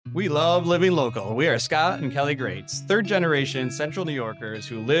We love living local. We are Scott and Kelly Greats, third generation Central New Yorkers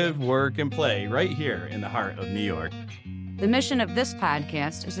who live, work, and play right here in the heart of New York. The mission of this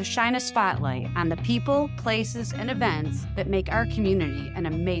podcast is to shine a spotlight on the people, places, and events that make our community an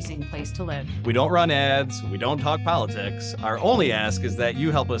amazing place to live. We don't run ads. We don't talk politics. Our only ask is that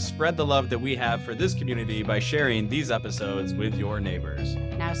you help us spread the love that we have for this community by sharing these episodes with your neighbors.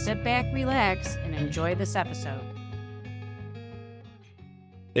 Now sit back, relax, and enjoy this episode.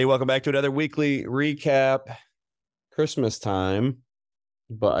 Hey, welcome back to another weekly recap. Christmas time,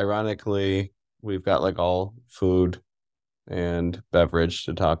 but ironically, we've got like all food and beverage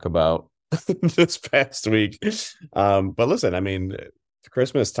to talk about this past week. But listen, I mean,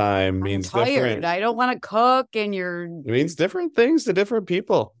 Christmas time means different. I don't want to cook, and it means different things to different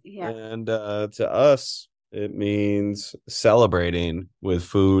people. Yeah. And to us, it means celebrating with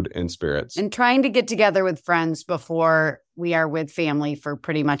food and spirits. And trying to get together with friends before we are with family for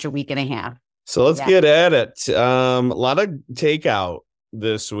pretty much a week and a half. So let's get at it. A lot of takeout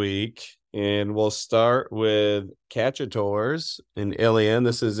this week. And we'll start with Cacciatore's in Ilion.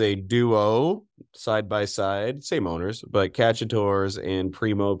 This is a duo, side by side, same owners, but Cacciatore's and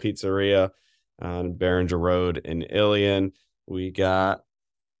Primo Pizzeria on Beringer Road in Ilion. We got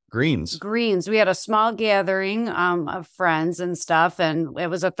greens. We had a small gathering of friends and stuff, and it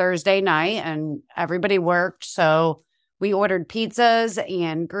was a Thursday night, and everybody worked, so we ordered pizzas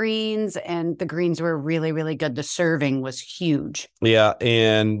and greens, and the greens were really, really good. The serving was huge. Yeah,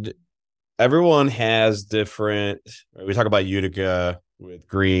 and everyone has different, we talk about Utica with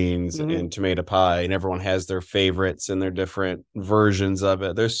greens and tomato pie, and everyone has their favorites and their different versions of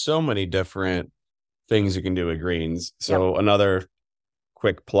it. There's so many different things you can do with greens. So Another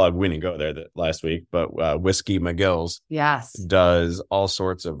quick plug, we didn't go there last week, but Whiskey McGill's does all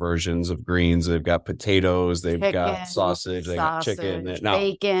sorts of versions of greens. They've got potatoes, they've got sausage, they got chicken,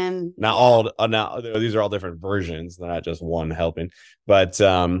 bacon. Now these are all different versions, not just one helping. But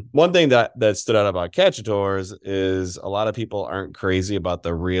one thing that stood out about Cacciatore's is a lot of people aren't crazy about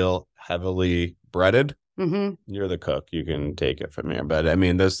the real heavily breaded. Mm-hmm. You're the cook, you can take it from here. But I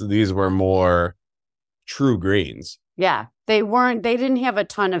mean, these were more true greens. Yeah, they didn't have a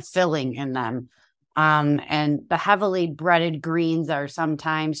ton of filling in them. And the heavily breaded greens are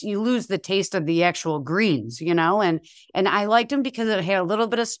sometimes you lose the taste of the actual greens, and I liked them because it had a little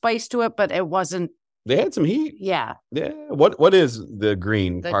bit of spice to it, but it wasn't. They had some heat. Yeah. Yeah. What is the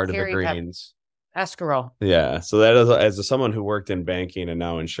green part of the greens? Escarole. Yeah. So that is, as someone who worked in banking and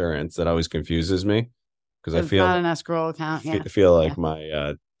now insurance, that always confuses me because I feel not an escarole account. Yeah. I feel like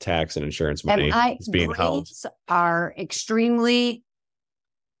my tax and insurance money is being held. Are extremely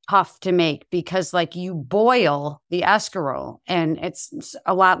tough to make because like you boil the escarole and it's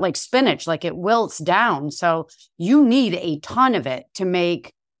a lot like spinach, like it wilts down. So you need a ton of it to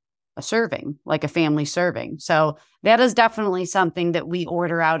make a serving, like a family serving. So that is definitely something that we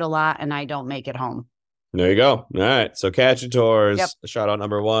order out a lot and I don't make at home. There you go. All right. So Cacciatore's, shout out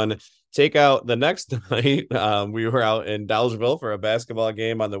number one. Take out the next night. We were out in Dolgeville for a basketball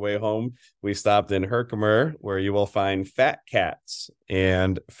game. On the way home, we stopped in Herkimer, where you will find Fat Cats.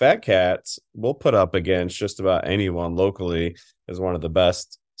 And Fat Cats will put up against just about anyone locally as one of the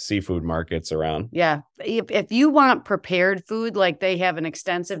best seafood markets around. Yeah. If you want prepared food, like they have an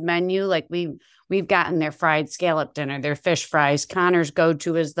extensive menu, like we've gotten their fried scallop dinner, their fish fries. Connor's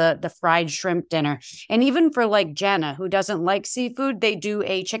go-to is the fried shrimp dinner. And even for like Jenna, who doesn't like seafood, they do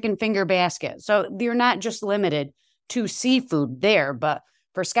a chicken finger basket. So you're not just limited to seafood there, but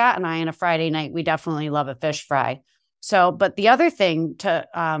for Scott and I on a Friday night, we definitely love a fish fry. So, but the other thing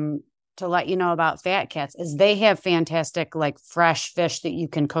to let you know about Fat Cats is they have fantastic, like fresh fish that you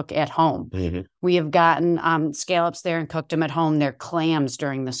can cook at home. Mm-hmm. We have gotten scallops there and cooked them at home. Their clams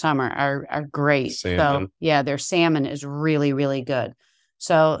during the summer are great. Salmon. So yeah, their salmon is really, really good.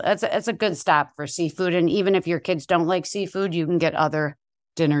 So that's a good stop for seafood. And even if your kids don't like seafood, you can get other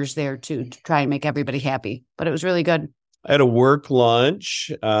dinners there too, to try and make everybody happy. But it was really good. I had a work lunch,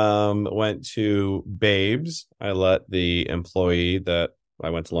 went to Babes. I let the employee that I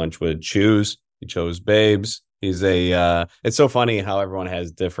went to lunch with choose. He chose Babes. He's it's so funny how everyone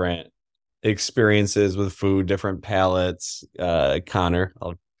has different experiences with food, different palates. Connor,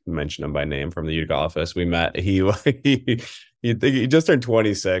 I'll mention him by name, from the Utica office. We met. He just turned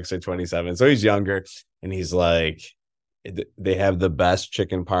 26 or 27. So he's younger. And he's like, they have the best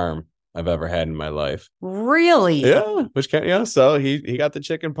chicken parm I've ever had in my life. Really? Yeah. So he got the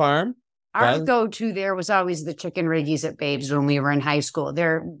chicken parm. Our go-to there was always the chicken riggies at Babes when we were in high school.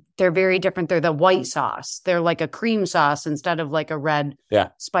 They're very different. They're the white sauce. They're like a cream sauce instead of like a red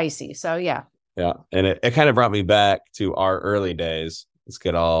spicy. So yeah. Yeah. And it kind of brought me back to our early days. let's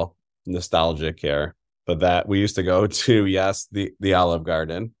get all nostalgic here. But that we used to go to, yes, the Olive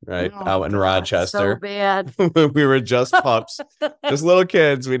Garden, right? Oh, Out in God, Rochester. so bad. We were just pups, just little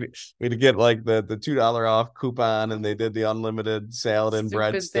kids. We'd get like the $2 off coupon, and they did the unlimited salad and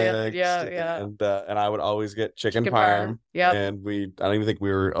Stupid salad. breadsticks. Yeah. And I would always get chicken Chicken parm. parm. Yep. And I don't even think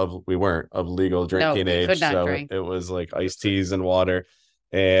we weren't of legal No, drinking we age. could not So drink. it was like iced teas and water.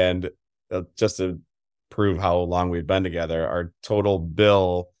 And just to prove how long we've been together, our total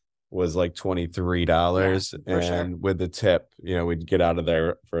bill was like $23. Yeah, for and sure. with the tip, we'd get out of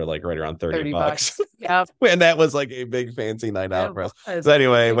there for like right around 30 bucks. Yep. And that was like a big fancy night out for us. So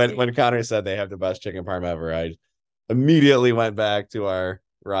anyway, when Connor said they have the best chicken parm ever, I immediately went back to our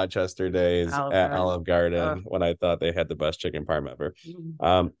Rochester days at Olive Garden when I thought they had the best chicken parm ever.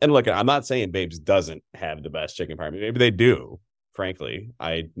 And look, I'm not saying Babes doesn't have the best chicken parm. Maybe they do. Frankly,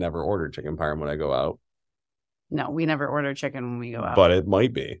 I never order chicken parm when I go out. No, we never order chicken when we go out. But it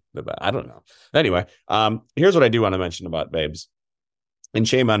might be the best. I don't know. Anyway, here's what I do want to mention about Babes. And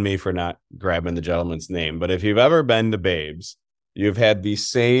shame on me for not grabbing the gentleman's name. But if you've ever been to Babes, you've had the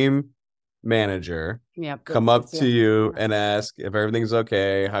same manager come up to you and ask if everything's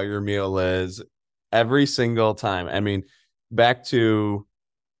okay, how your meal is, every single time. I mean, back to,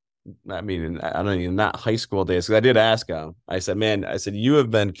 I don't even, not high school days, because I did ask him. I said, you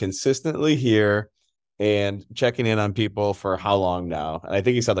have been consistently here and checking in on people for how long now? And I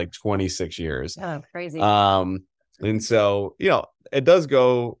think he said like 26 years. Oh, crazy. And so, it does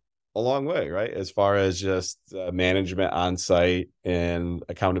go a long way, right? As far as just management on site and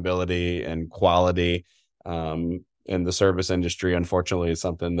accountability and quality in the service industry, unfortunately, is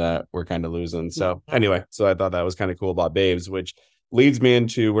something that we're kind of losing. So anyway, so I thought that was kind of cool about Babes, which leads me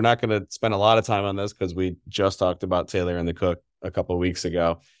into, we're not going to spend a lot of time on this because we just talked about Taylor and the Cook a couple of weeks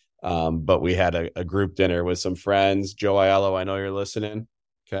ago. But we had a group dinner with some friends. Joe Aiello, I know you're listening.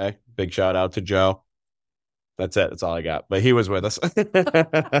 Okay. Big shout out to Joe. That's it. That's all I got. But he was with us. We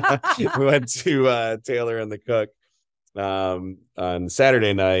went to Taylor and the Cook on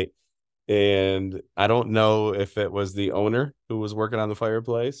Saturday night. And I don't know if it was the owner who was working on the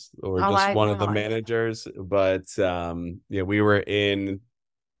fireplace or just one of the managers. But we were in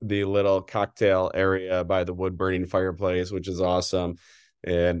the little cocktail area by the wood burning fireplace, which is awesome.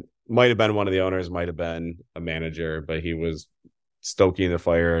 And might have been one of the owners, might have been a manager, but he was stoking the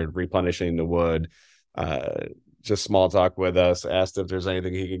fire, replenishing the wood, just small talk with us, asked if there's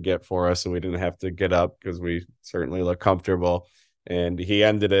anything he could get for us, and we didn't have to get up because we certainly look comfortable. And he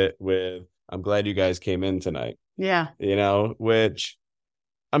ended it with, "I'm glad you guys came in tonight." Yeah. Which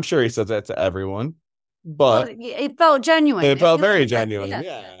I'm sure he says that to everyone, but it felt genuine. It felt very genuine.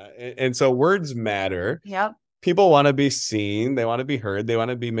 Yeah. And so words matter. Yep. People want to be seen. They want to be heard. They want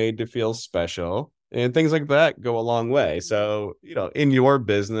to be made to feel special, and things like that go a long way. So, in your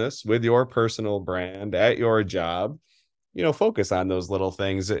business, with your personal brand, at your job, focus on those little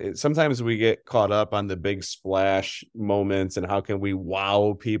things. Sometimes we get caught up on the big splash moments and how can we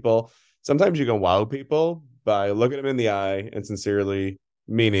wow people. Sometimes you can wow people by looking them in the eye and sincerely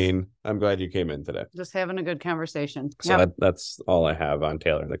meaning, "I'm glad you came in today." Just having a good conversation. So that's all I have on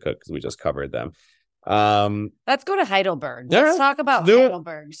Taylor and the Cook, because we just covered them. Let's go to Heidelberg. Yeah, Let's talk about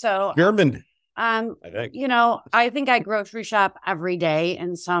Heidelberg. So German. I think I grocery shop every day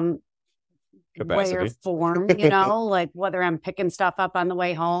in some capacity, way or form, like whether I'm picking stuff up on the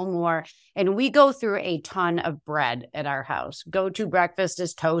way home and we go through a ton of bread at our house. Go-to breakfast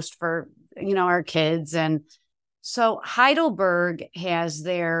is toast for, our kids. And so Heidelberg has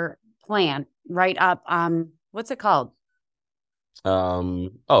their plant right up, what's it called?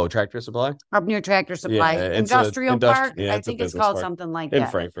 Tractor Supply, up near Tractor Supply, Industrial Park. I think it's called something like that in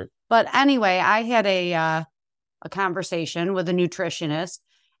Frankfurt. But anyway, I had a conversation with a nutritionist,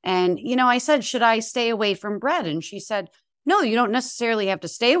 and I said, "Should I stay away from bread?" And she said, "No, you don't necessarily have to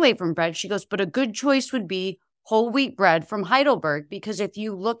stay away from bread." She goes, "But a good choice would be whole wheat bread from Heidelberg, because if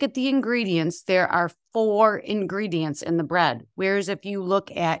you look at the ingredients, there are 4 ingredients in the bread. Whereas if you look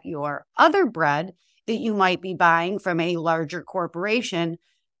at your other bread that you might be buying from a larger corporation,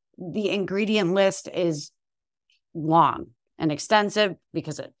 the ingredient list is long and extensive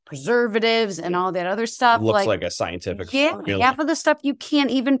because of preservatives and all that other stuff. Looks like a scientific formula. Half of the stuff you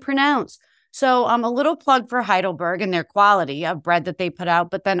can't even pronounce. So a little plug for Heidelberg and their quality of bread that they put out.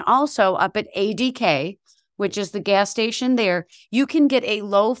 But then also up at ADK, which is the gas station there, you can get a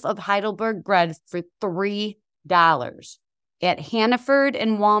loaf of Heidelberg bread for $3. At Hannaford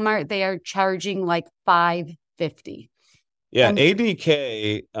and Walmart, they are charging like $5.50. Yeah,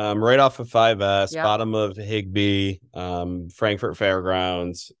 ADK, right off of 5S, bottom of Higbee, Frankfurt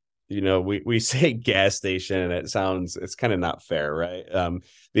Fairgrounds. we say gas station and it's kind of not fair, right?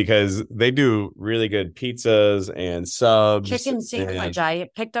 Because they do really good pizzas and subs. Chicken sandwich. I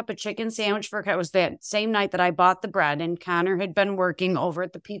picked up a chicken sandwich it was that same night that I bought the bread, and Connor had been working over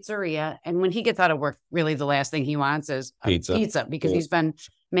at the pizzeria. And when he gets out of work, really the last thing he wants is pizza because he's been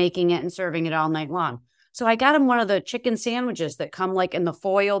making it and serving it all night long. So I got him one of the chicken sandwiches that come like in the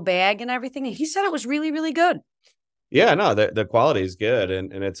foil bag and everything. And he said it was really, really good. Yeah, no, the quality is good,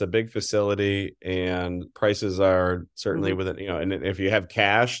 and it's a big facility, and prices are certainly within, and if you have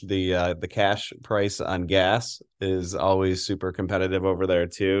cash, the cash price on gas is always super competitive over there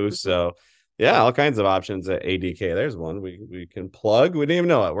too. So yeah, all kinds of options at ADK. There's one we can plug. We didn't even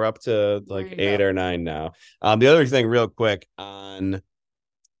know it. We're up to like 8 or 9 now. The other thing real quick on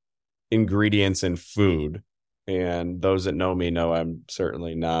ingredients and food. And those that know me know I'm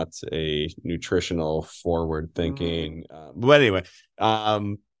certainly not a nutritional forward thinking. But anyway,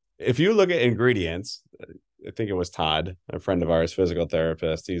 if you look at ingredients, I think it was Todd, a friend of ours, physical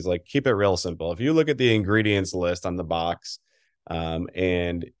therapist. He's like, keep it real simple. If you look at the ingredients list on the box,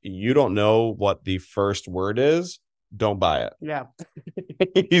 and you don't know what the first word is, don't buy it. Yeah.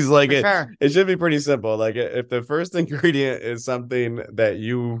 He's like, it should be pretty simple. Like if the first ingredient is something that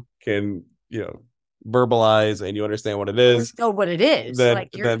you can, verbalize and you understand what it is. Know what it is. Then,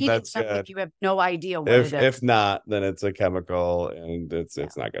 like you're eating something you have no idea what it is. If not, then it's a chemical and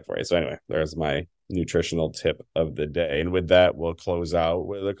it's not good for you. So anyway, there's my nutritional tip of the day. And with that, we'll close out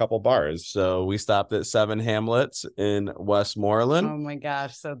with a couple bars. So we stopped at 7 Hamlets in Westmoreland. Oh my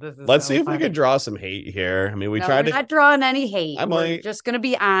gosh. So this is Let's see if we can draw some hate here. I mean, we're not drawing any hate. We're just gonna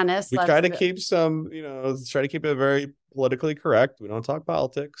be honest. We try to keep try to keep it very politically correct. We don't talk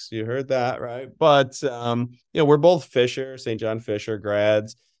politics. You heard that, right? But we're both Fisher, St. John Fisher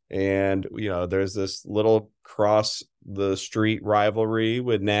grads. And there's this little cross the street rivalry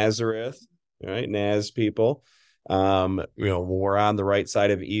with Nazareth. Right, Naz people. We're on the right side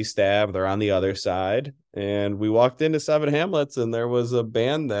of East Ave. They're on the other side. And we walked into 7 Hamlets, and there was a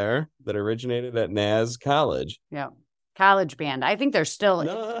band there that originated at Naz College. Yeah, college band. I think they're still.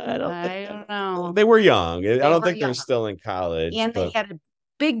 No, I don't know. They were young. I don't think they're still in college. And they had a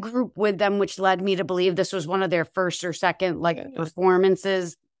big group with them, which led me to believe this was one of their first or second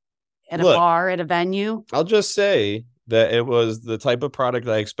performances at a bar at a venue. I'll just say that it was the type of product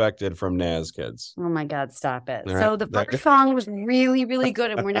I expected from Naz kids. Oh my God, stop it. Right. So the first song was really, really good.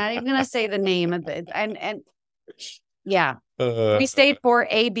 And we're not even going to say the name of it. And yeah, we stayed for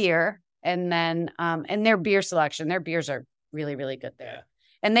a beer and then, and their beer selection, their beers are really, really good there. Yeah.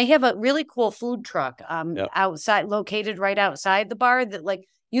 And they have a really cool food truck outside, located right outside the bar that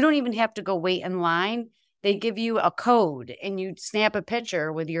you don't even have to go wait in line. They give you a code and you snap a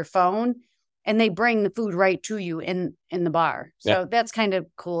picture with your phone. And they bring the food right to you in the bar. So that's kind of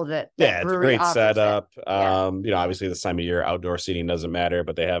cool that it's a great setup. Obviously this time of year, outdoor seating doesn't matter,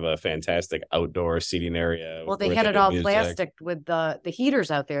 but they have a fantastic outdoor seating area. Well, they had it all plastic with the heaters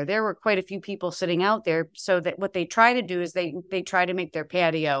out there. There were quite a few people sitting out there. So that what they try to do is they try to make their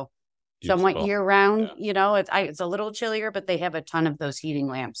patio somewhat year round. It's a little chillier, but they have a ton of those heating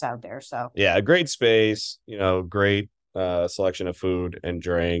lamps out there. So yeah, a great space, great selection of food and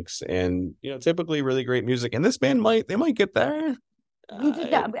drinks, and typically really great music. And this band might get there. We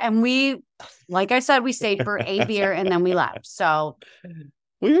did that. And we, like I said, we stayed for a beer and then we left. So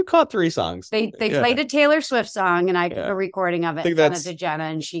we caught 3 songs. They played a Taylor Swift song, and I got a recording of it. I sent it to Jenna,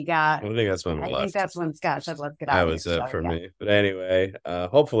 and she got. I think that's when we left. I think that's when Scott said, "Let's get out." That was it for me. But anyway,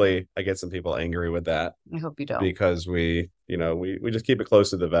 hopefully, I get some people angry with that. I hope you don't, because we just keep it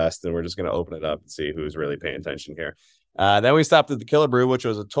close to the vest, and we're just going to open it up and see who's really paying attention here. Then we stopped at the Killer Brew, which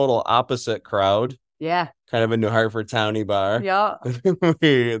was a total opposite crowd. Yeah. Kind of a New Hartford townie bar. Yeah.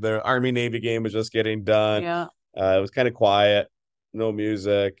 The Army-Navy game was just getting done. Yeah. It was kind of quiet, no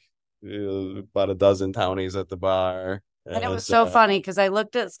music, about a dozen townies at the bar. And it was so funny because I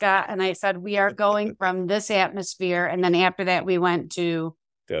looked at Scott and I said, we are going from this atmosphere. And then after that, we went to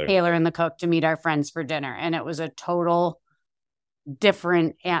Taylor and the Cook to meet our friends for dinner. And it was a total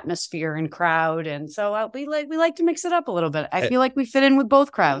different atmosphere and crowd, and so we like to mix it up a little bit. I feel like we fit in with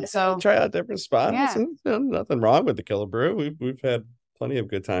both crowds, so try out different spots. And nothing wrong with the Killer Brew. We've had plenty of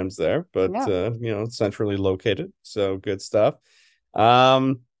good times there, but centrally located, so good stuff.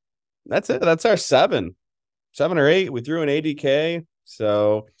 That's it. That's our 7 or 8. We threw an ADK,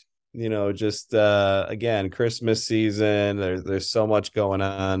 so just again, Christmas season, there's so much going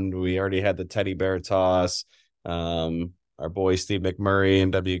on. We already had the teddy bear toss. Our boy Steve McMurray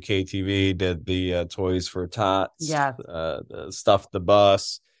and WKTV did the Toys for Tots. Yeah. Stuff the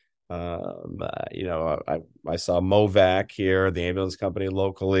bus. I saw Movac here, the ambulance company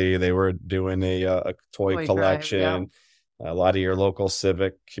locally. They were doing a toy collection. Drive, A lot of your local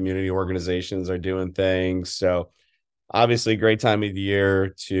civic community organizations are doing things. So obviously, great time of the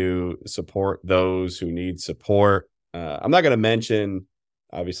year to support those who need support. I'm not going to mention,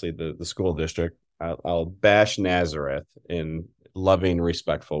 obviously, the school district. I'll bash Nazareth in loving,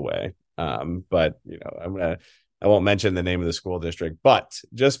 respectful way. But I won't mention the name of the school district, but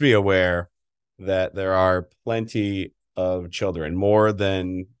just be aware that there are plenty of children, more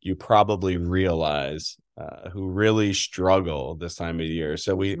than you probably realize, who really struggle this time of year.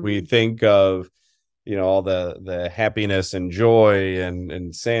 So we think of, all the happiness and joy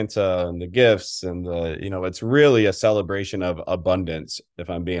and Santa and the gifts and it's really a celebration of abundance, if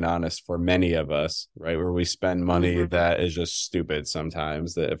I'm being honest, for many of us, right? Where we spend money that is just stupid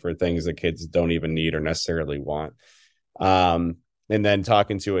sometimes, that for things that kids don't even need or necessarily want. And then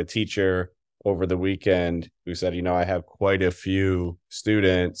talking to a teacher over the weekend who said, I have quite a few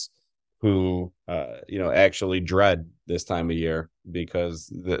students who, actually dread this time of year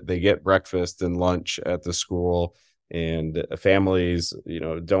because they get breakfast and lunch at the school, and families,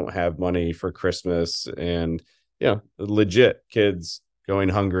 don't have money for Christmas, and, legit kids going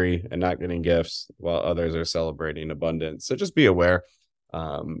hungry and not getting gifts while others are celebrating abundance. So just be aware.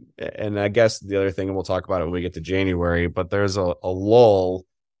 And I guess the other thing, and we'll talk about it when we get to January, but there's a lull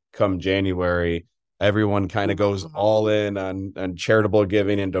come January. Everyone kind of goes all in on charitable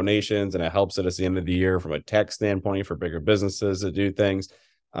giving and donations, and it helps at the end of the year from a tax standpoint for bigger businesses to do things.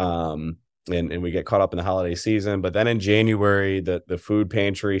 And we get caught up in the holiday season. But then in January, the food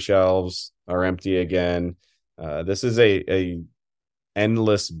pantry shelves are empty again. This is a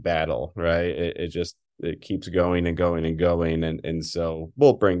endless battle, right? It keeps going and going and going. And so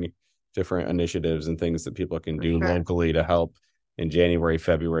we'll bring different initiatives and things that people can do locally to help in January,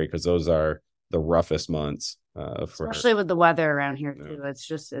 February, because those are the roughest months, especially with the weather around here too.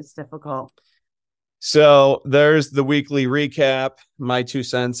 It's difficult. So there's the weekly recap, my 2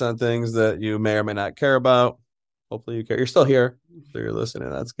 cents on things that you may or may not care about. Hopefully you care. You're still here, so you're listening.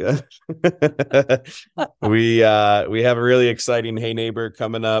 That's good. We have a really exciting Hey Neighbor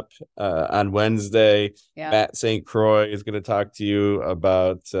coming up on Wednesday. Yeah. Matt St. Croix is going to talk to you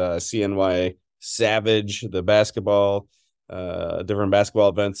about CNY Savage, the basketball. Different basketball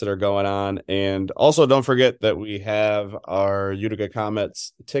events that are going on. And also don't forget that we have our Utica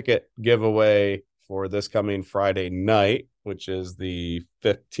Comets ticket giveaway for this coming Friday night, which is the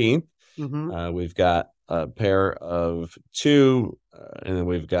 15th. We've got a pair of 2, and then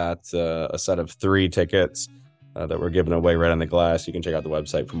we've got a set of 3 tickets that we're giving away right on the glass. You can check out the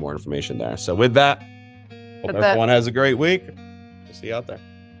website for more information there. So with that, hope everyone has a great week. We'll see you out there.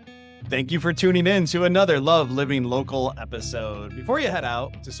 Thank you for tuning in to another Love Living Local episode. Before you head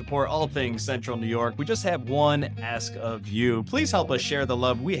out to support all things Central New York, we just have one ask of you. Please help us share the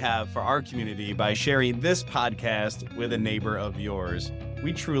love we have for our community by sharing this podcast with a neighbor of yours.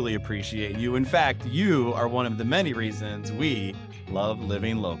 We truly appreciate you. In fact, you are one of the many reasons we love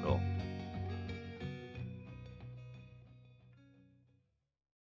living local.